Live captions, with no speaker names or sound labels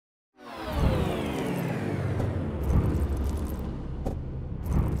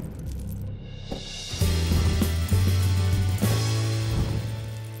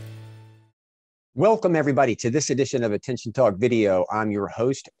Welcome everybody to this edition of Attention Talk Video. I'm your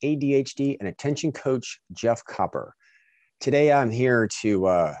host, ADHD and attention coach, Jeff Copper. Today I'm here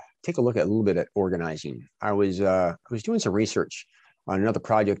to take a look at a little bit at organizing. I was doing some research on another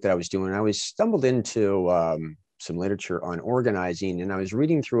project that I was doing. I stumbled into some literature on organizing, and I was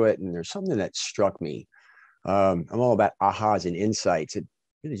reading through it, and there's something that struck me. I'm all about ahas and insights. It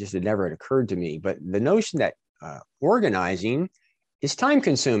really just had never occurred to me, but the notion that organizing is time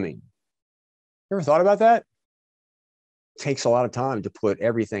consuming. Ever thought about that? It takes a lot of time to put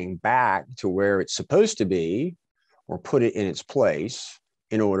everything back to where it's supposed to be or put it in its place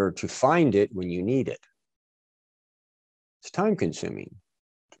in order to find it when you need it. It's time consuming.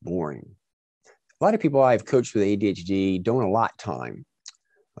 It's boring. A lot of people I've coached with ADHD don't allot time.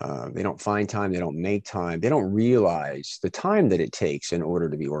 They don't find time. They don't make time. They don't realize the time that it takes in order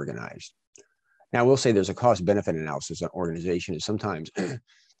to be organized. Now, I will say there's a cost-benefit analysis on organization, and sometimes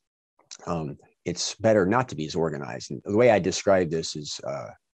it's better not to be as organized. And the way I describe this is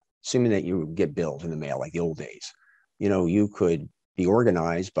assuming that you get bills in the mail like the old days. You know, you could be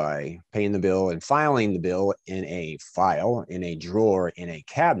organized by paying the bill and filing the bill in a file, in a drawer, in a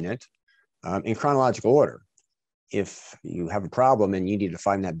cabinet, in chronological order. If you have a problem and you need to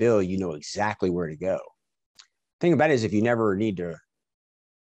find that bill, you know exactly where to go. The thing about it is if you never need to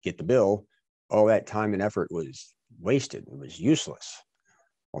get the bill, all that time and effort was wasted. It was useless.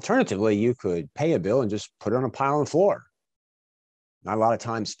 Alternatively, you could pay a bill and just put it on a pile on the floor. Not a lot of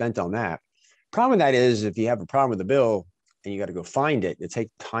time spent on that. Problem with that is if you have a problem with the bill and you got to go find it, it takes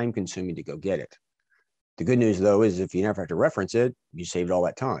time consuming to go get it. The good news though is if you never have to reference it, you saved all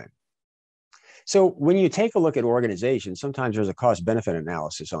that time. So when you take a look at organization, sometimes there's a cost benefit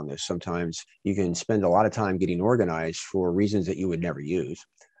analysis on this. Sometimes you can spend a lot of time getting organized for reasons that you would never use.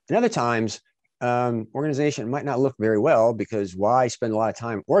 And other times, organization might not look very well because why spend a lot of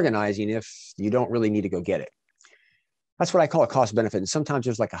time organizing if you don't really need to go get it? That's what I call a cost benefit. And sometimes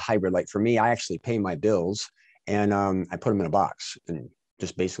there's like a hybrid. Like for me, I actually pay my bills and I put them in a box and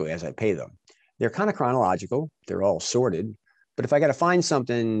just basically as I pay them. They're kind of chronological. They're all sorted. But if I got to find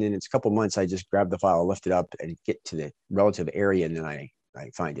something and it's a couple months, I just grab the file, lift it up and get to the relative area and then I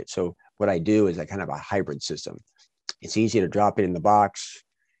find it. So what I do is I kind of have a hybrid system. It's easy to drop it in the box.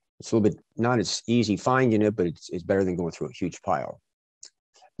 It's a little bit not as easy finding it, but it's better than going through a huge pile.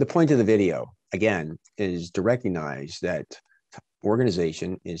 The point of the video, again, is to recognize that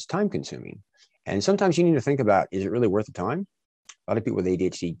organization is time consuming. And sometimes you need to think about, is it really worth the time? A lot of people with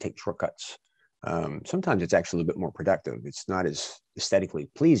ADHD take shortcuts. Sometimes it's actually a little bit more productive. It's not as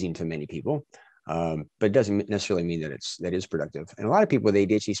aesthetically pleasing to many people, but it doesn't necessarily mean that is productive. And a lot of people with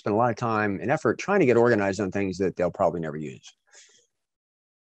ADHD spend a lot of time and effort trying to get organized on things that they'll probably never use.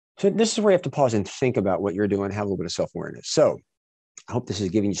 So this is where you have to pause and think about what you're doing, have a little bit of self-awareness. So I hope this is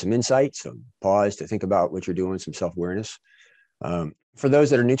giving you some insight, some pause to think about what you're doing, some self-awareness. For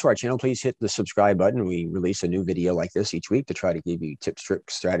those that are new to our channel, please hit the subscribe button. We release a new video like this each week to try to give you tips,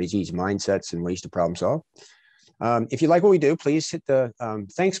 tricks, strategies, mindsets, and ways to problem solve. If you like what we do, please hit the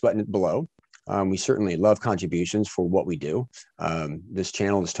thanks button below. We certainly love contributions for what we do. This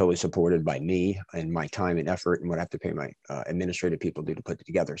channel is totally supported by me and my time and effort and what I have to pay my administrative people to put it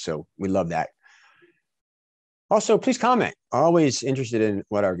together. So we love that. Also, please comment. Always interested in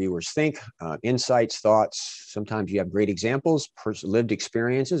what our viewers think, insights, thoughts. Sometimes you have great examples, lived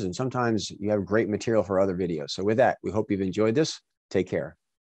experiences, and sometimes you have great material for other videos. So with that, we hope you've enjoyed this. Take care.